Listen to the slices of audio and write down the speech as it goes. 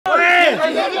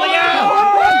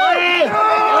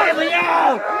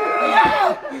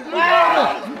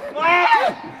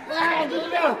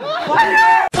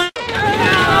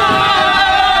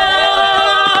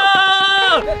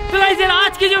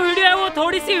आज की जो वीडियो है वो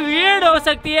थोड़ी सी वियर्ड हो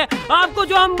सकती है। आपको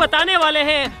जो हम बताने वाले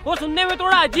हैं वो सुनने में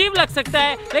थोड़ा अजीब लग सकता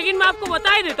है, लेकिन मैं आपको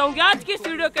बता ही देता हूँ कि आज की इस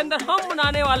वीडियो के अंदर हम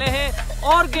बनाने वाले हैं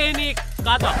ऑर्गेनिक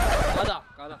कादा।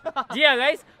 जी हाँ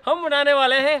गाइस, हम बनाने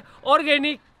वाले हैं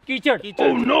ऑर्गेनिक कीचड़।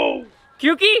 Oh no!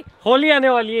 क्योंकि होली आने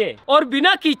वाली है और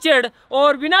बिना कीचड़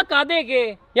और बिना कादे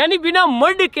के यानी बिना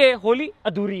मड के होली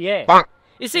अधूरी है।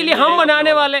 इसीलिए हम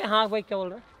बनाने वाले। हाँ भाई क्या बोल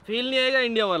रहा है? फील नहीं आएगा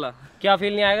इंडिया वाला। क्या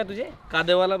फील नहीं आएगा तुझे?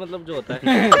 कादे वाला मतलब जो होता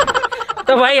है।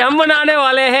 तो भाई हम बनाने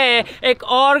वाले हैं एक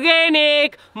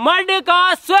ऑर्गेनिक मड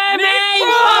का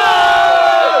स्विमिंग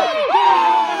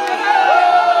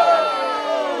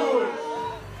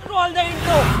पूल।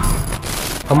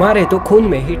 हमारे तो खून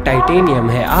में ही टाइटेनियम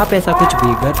है, आप ऐसा कुछ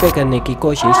भी घर पे करने की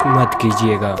कोशिश मत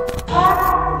कीजिएगा।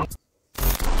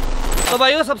 तो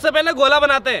भाइयों सबसे पहले गोला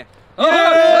बनाते हैं।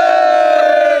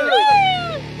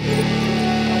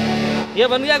 ये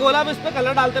बन गया गोला। अब इस पे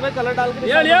कलर डालते हैं, कलर डाल के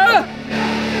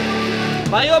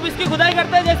भाइयों अब इसकी खुदाई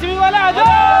करते हैं। जेसीबी वाले आ जाओ।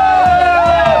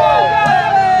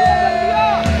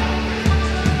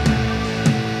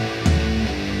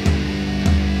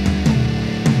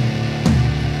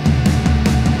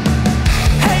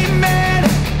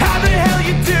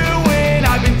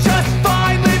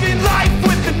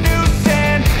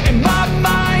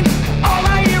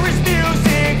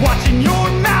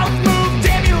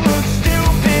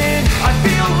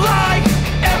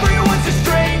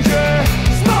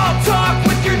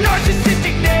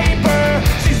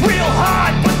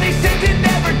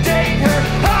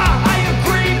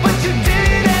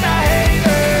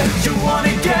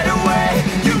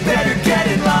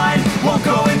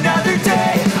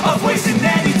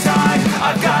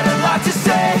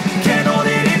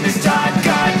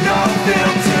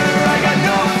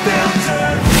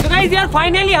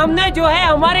 फाइनली हमने जो है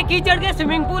हमारे कीचड़ के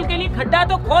स्विमिंग पूल के लिए खड्डा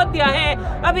तो खोद दिया है।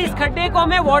 अब इस खड्डे को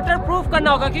हमें वाटर प्रूफ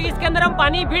करना होगा, क्योंकि इसके अंदर हम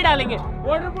पानी भी डालेंगे।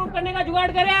 वाटर प्रूफ करने का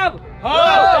जुगाड़ करें अब।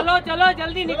 हाँ। चलो चलो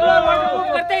जल्दी निकलो, वाटर प्रूफ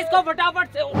करते हैं इसको फटाफट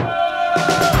से।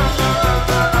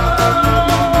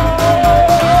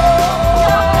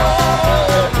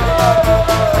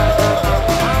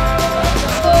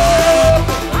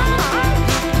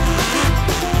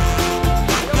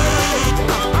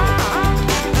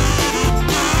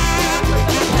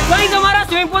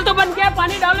 पूल तो बन गया,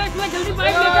 पानी डालो इसमें, जल्दी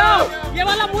पाइप ले जाओ। ये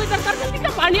वाला मुंह इधर कर, जल्दी कर,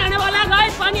 पानी आने वाला है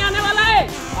गाइस, पानी आने वाला है।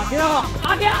 आ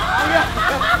गया।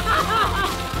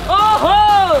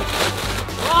 ओहो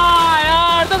वाह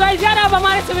यार। तो गाइस यार अब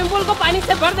हमारे स्विमिंग पूल को पानी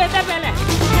से भर देते हैं पहले।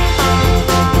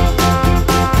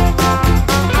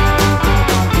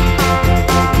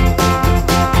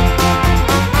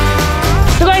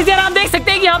 तो गाइस यार आप देख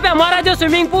सकते हैं कि यहाँ पे हमारा जो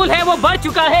स्विमिंग पूल है वो भर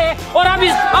चुका है। और अब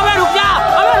इस अबे रुक जा।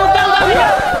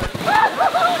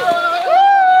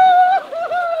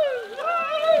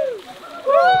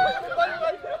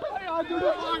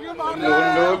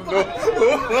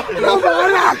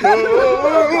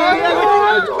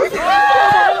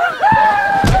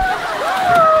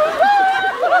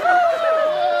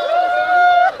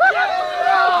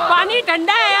 पानी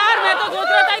ठंडा है यार, मैं तो सोच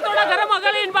रहा था थोड़ा गर्म,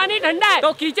 अगर इन पानी ठंडा है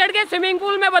तो कीचड़ के स्विमिंग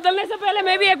पूल में बदलने से पहले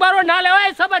मैं भी एक बार वो नहा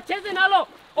ले। सब अच्छे से नहा लो।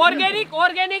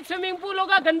 ऑर्गेनिक स्विमिंग पूल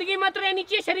होगा, गंदगी मत रहनी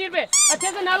चाहिए शरीर पे, अच्छे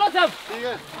से नहा लो सब। ठीक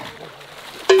है।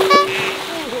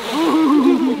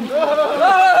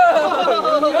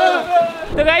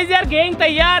 तो गाइस यार गैंग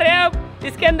तैयार है अब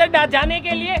इसके अंदर जाने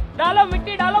के लिए। डालो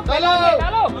मिट्टी, डालो फैला के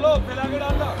डालो।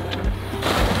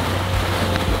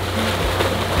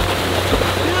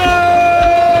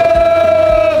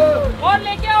 और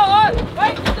लेके आओ, और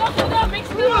भाई कूदो, मिक्स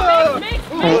करो।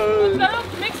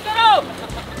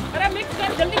 अरे मिक्स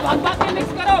कर, जल्दी भाग के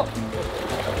मिक्स करो।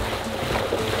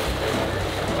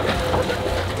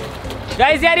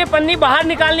 गाइस यार ये पन्नी बाहर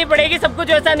निकालनी पड़ेगी, सब कुछ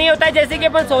ऐसा नहीं होता है जैसे कि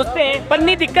अपन सोचते हैं।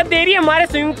 पन्नी दिक्कत दे रही है हमारे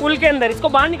स्विमिंग पूल के अंदर, इसको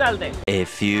बाहर निकालते हैं। A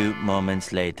few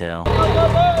moments later.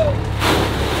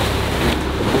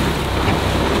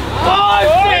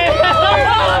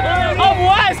 अब वो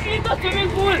असली तो स्विमिंग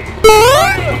पूल।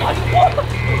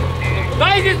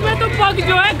 गाइस इसमें तो पग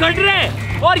जो है घट रहे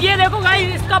हैं। और ये देखो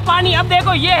गाइस इसका पानी, अब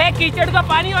देखो ये है कीचड़ का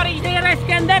पानी और इधर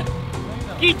इसके अंदर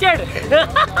कीचड़।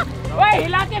 ओए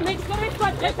हिला के मिक्स करो इसको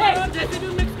अच्छे से। जैसे भी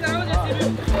मिक्स करो, जैसे भी।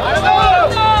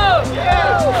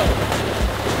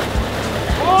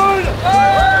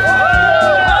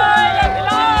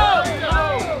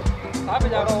 कहाँ पे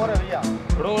जा रहा हो भैया?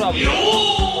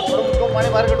 पानी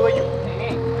बाहर कटवाइए।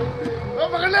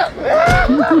 पकड़ ले।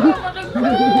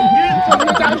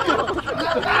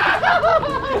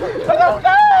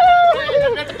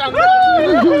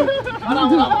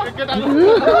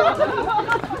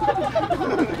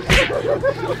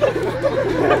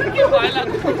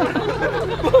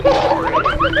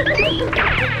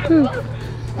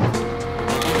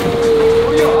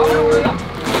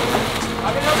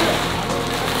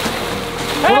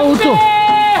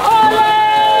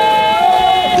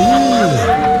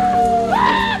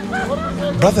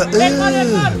 Brother,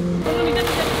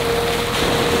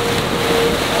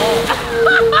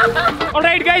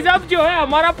 ऑलराइट गाइस, अब जो है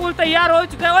हमारा पुल तैयार हो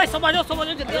चुका है। ओए समझो समझो,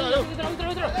 जल्दी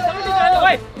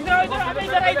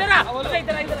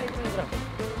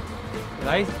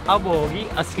गाइस, अब होगी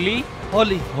असली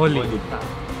होली। होली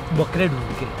बकरे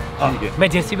ढूंढ के लो। मैं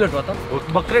जेसीबी उठवाता हूँ,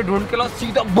 बकरे ढूंढ के लो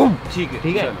सीधा बूम। ठीक है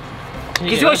ठीक है,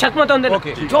 किसी को शक मत होने देना।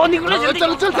 जो निकले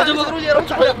चल।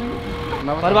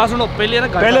 पर बात सुनो, पहले ना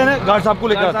गार्ड साहब को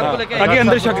लेकर आता ताकि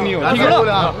अंदर शक नहीं हो। ठीक है ना,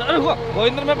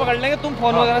 गोविंदर में पकड़ लेंगे, तुम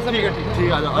फोन वगैरह सब। ठीक है,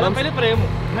 आ जाओ। और पहले प्रेम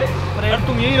प्रेम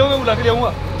तुम यही रहोगे, बुला के जाऊंगा।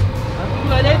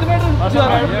 तुम आ जाइए, तुम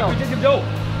पीछे छिप जाओ।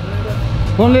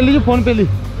 फोन ले लीजिए, फोन पे ली।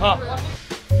 हाँ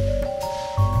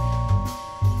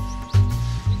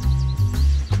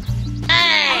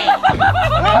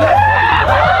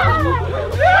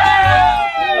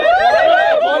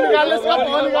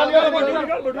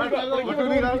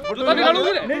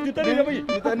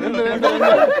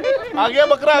आ गया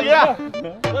बकरा, आ गया।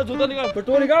 जूता निकाल,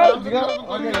 बटुआ निकाल।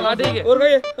 ठीक है, और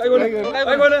काय बोले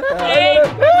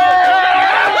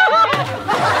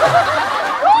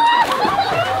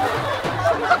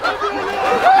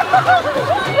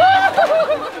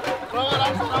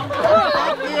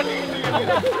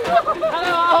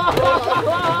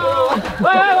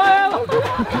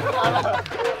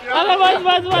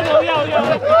बस हो गया।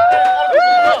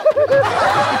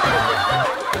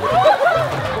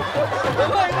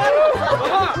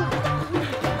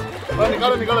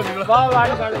 निकालो।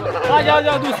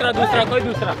 जाओ दूसरा कोई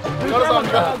दूसरा।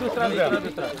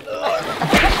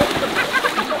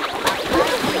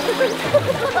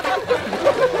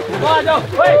 जाओ,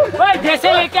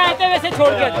 जैसे लेके आए थे वैसे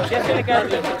छोड़ के, जैसे लेके आए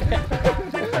थे।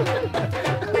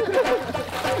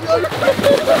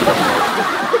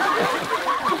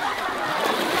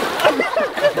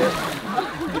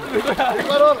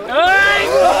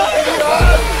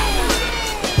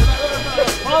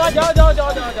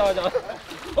 जाओ।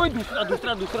 ओए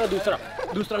दूसरा।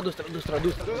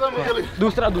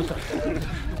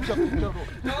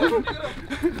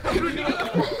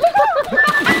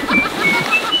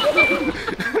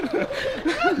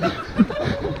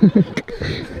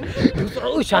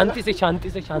 शांति से।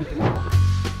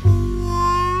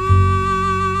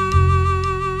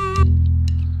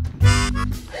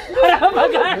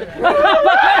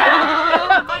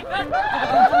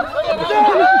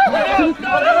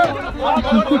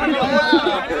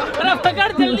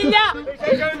 पकड़ जल्दी जा।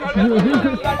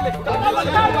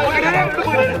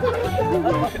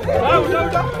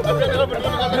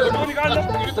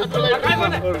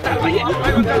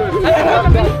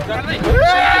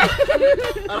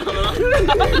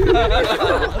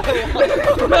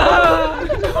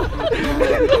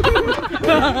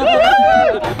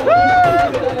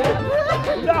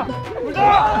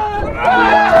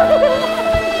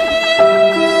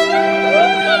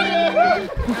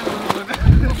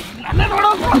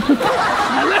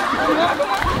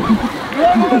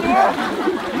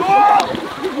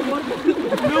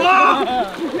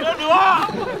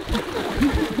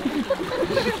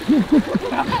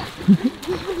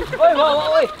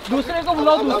 दूसरे को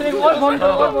बुलाओ, और फोन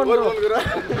करो।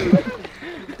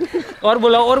 और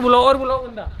बुलाओ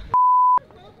बंदा।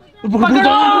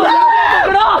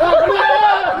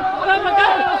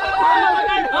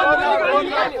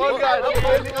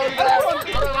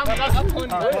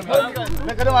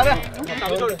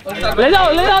 ले जाओ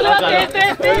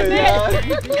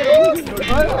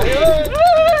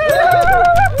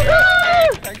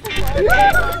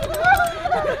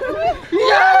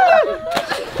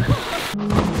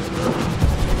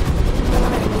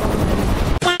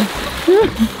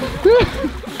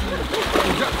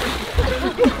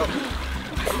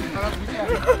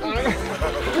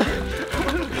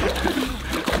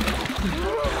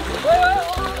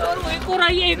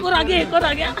एक और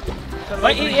आ गया।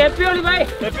 भाई हैप्पी होली भाई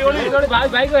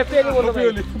को हैप्पी होली बोलो भाई।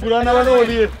 पुराना वाला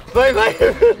होली है भाई।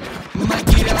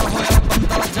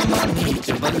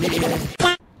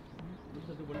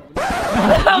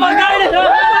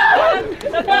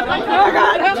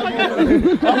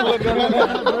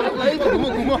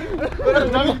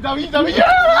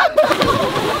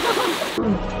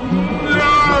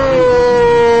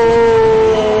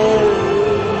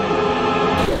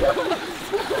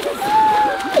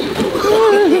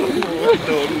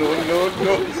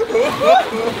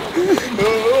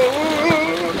 No.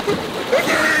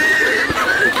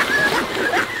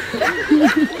 भाई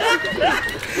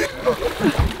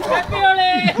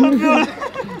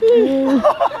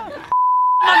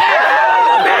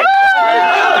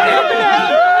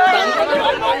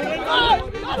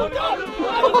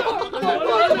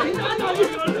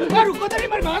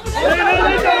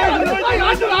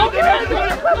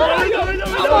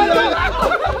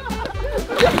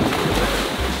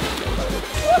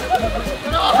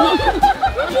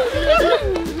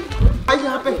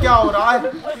यहाँ पे क्या हो रहा है?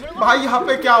 भाई यहाँ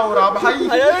पे क्या हो रहा है भाई?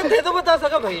 अरे तो बता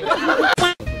सका भाई।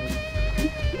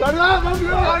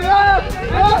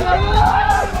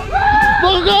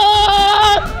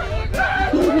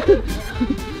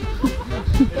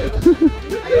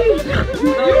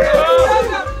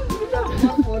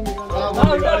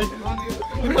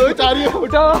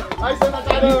 उठाओ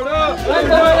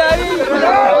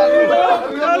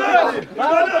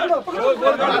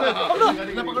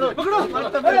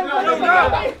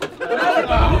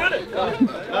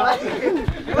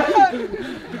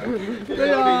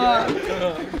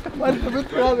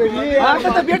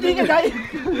तबियत ठीक है भाई?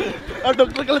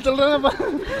 डॉक्टर के लिए चल रहे हैं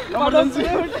इमरजेंसी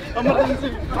इमरजेंसी।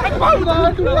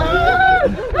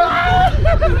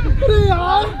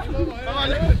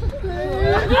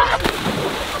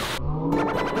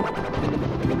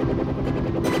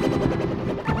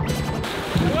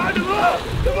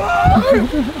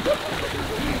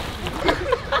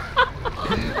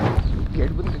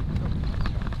 गेट बंद।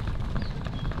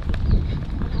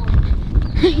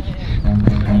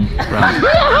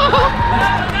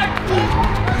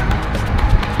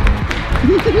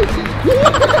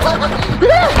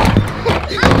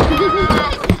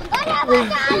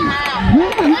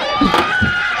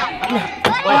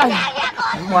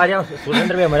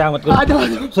 सुरेंद्र भैया मजाक मत करो।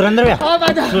 सुरेंद्र भैया,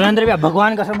 सुरेंद्र भैया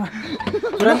भगवान कसम,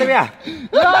 सुरेंद्र भैया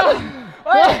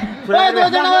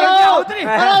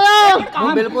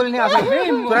बिल्कुल नहीं आ सकते।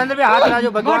 सुरेंद्र भैया हाथ लगा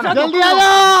जो भगवान, जल्दी आ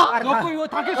जाओ,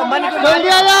 जल्दी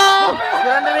आ जाओ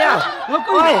सुरेंद्र भैया।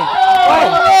 भगवान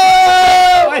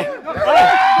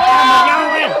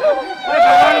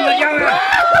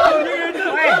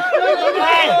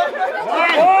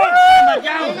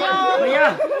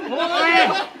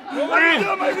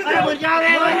मर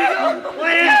जाओगे,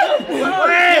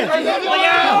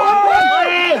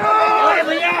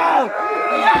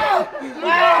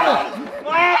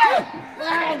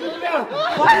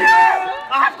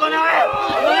 आपको ना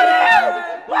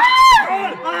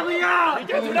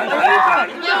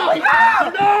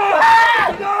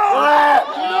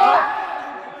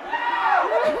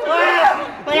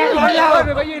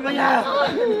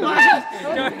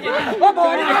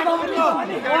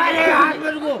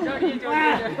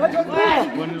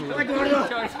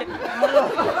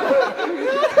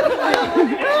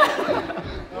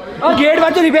गेट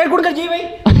बात तो रिपेयर कुछ कर जी भाई।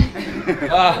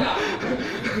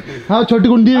 हाँ छोटी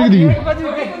कुंडी है,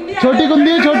 छोटी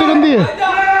कुंडी है, छोटी कुंडी है,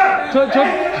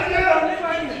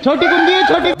 छोटी कुंडी है,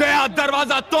 छोटी।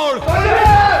 दरवाजा तोड़।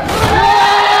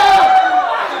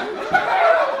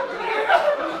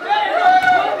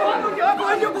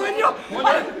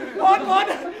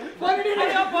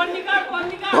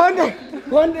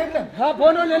 फोन देख ले। हाँ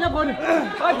फोन ले ले फोन।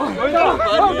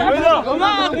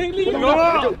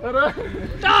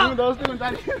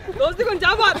 दोस्ती कौन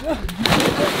जा बात।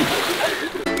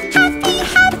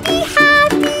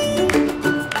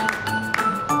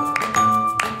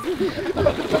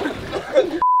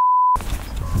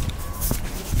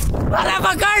 अरे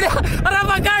पकड़, अरे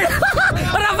पकड़,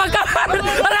 अरे पकड़,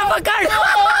 अरे पकड़।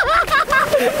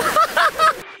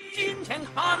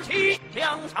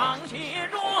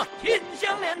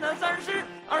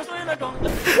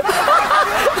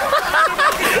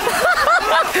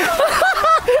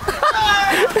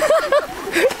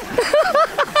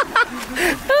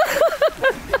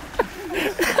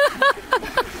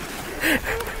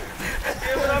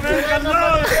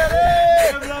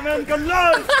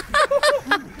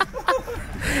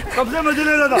 कब से मजे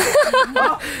ले रहा था?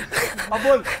 अब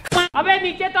बोल। अबे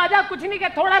नीचे तो आजा, कुछ नहीं, क्या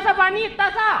थोड़ा सा पानी, इतना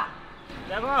सा।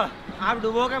 देखो आप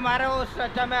डुबो के मारे हो, उससे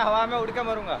अच्छा मैं हवा में उड़ के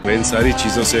मरूंगा। मैं इन सारी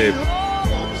चीजों से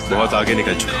बहुत आगे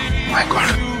निकल चुका हूँ। माय गॉड,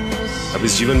 अब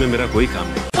इस जीवन में मेरा कोई काम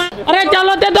नहीं। अरे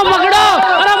चलो ते तो पकड़ो,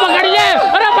 अरे पकड़ ले,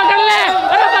 अरे पकड़ ले,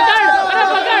 अरे पकड़, अरे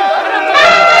पकड़,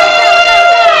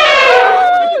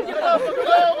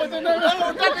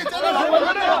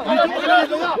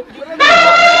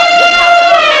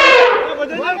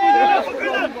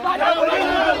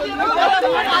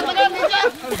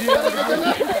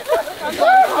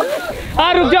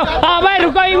 हाँ रुक जाओ, हाँ भाई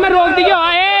रुको, मैं रोक दियो।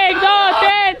 1 2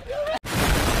 3।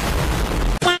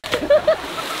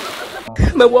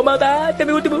 मैं वो माता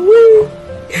तेरे को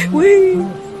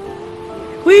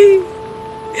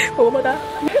वो माता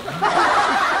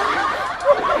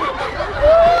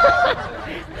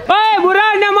ओए बुरा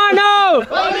न मानो।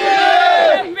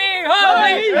 Happy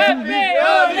Holi, happy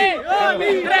Holi.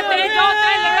 अरे तेरी जान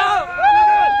दे लो।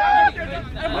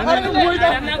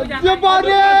 ये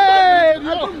बारे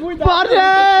बारे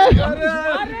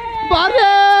बारे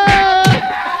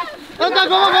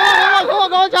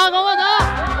गो जा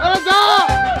अरे जा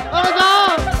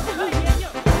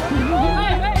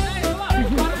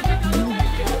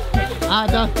आ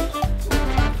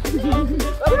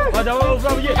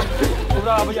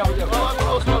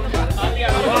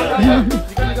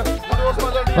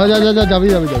जा जा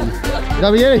भैया निकल जा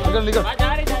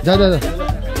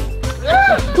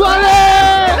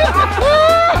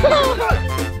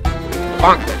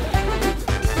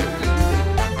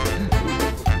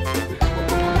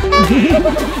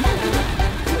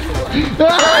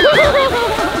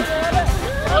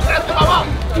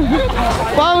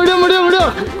मुड़ियो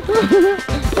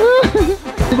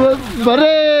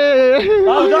बरे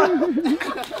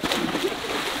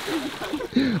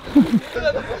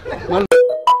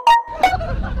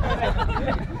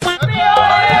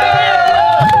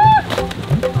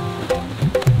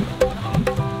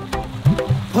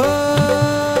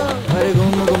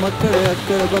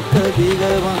अक्कड़ बक्कड़ पी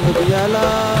गए भांग पियाला,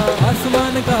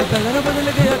 आसमान का कलर बदल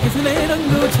गया किसने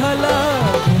रंग उछाला।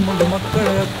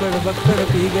 घुमक्कड़ अक्कड़ बक्कड़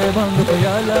पी गए भांग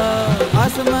पियाला,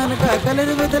 आसमान का कलर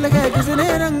बदल गया किसने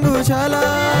रंग उछाला।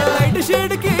 लाइट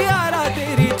शेड की यारा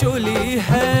तेरी चोली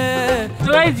है।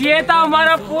 तो गाइस ये था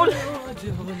हमारा पूल,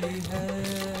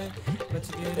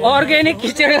 ऑर्गेनिक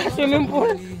कीचड़ का स्विमिंग पूल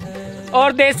और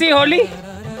देसी होली।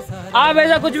 आप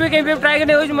ऐसा कुछ भी कहीं पे ट्राई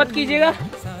करने की मत कीजिएगा।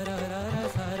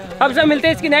 अब सब मिलते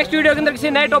हैं इसकी नेक्स्ट वीडियो के अंदर किसी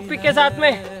नए टॉपिक के साथ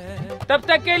में। तब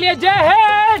तक के लिए जय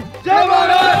हिंद, जय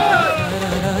भारत।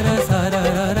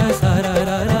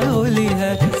 होली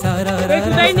है, सारा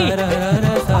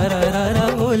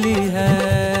होली है।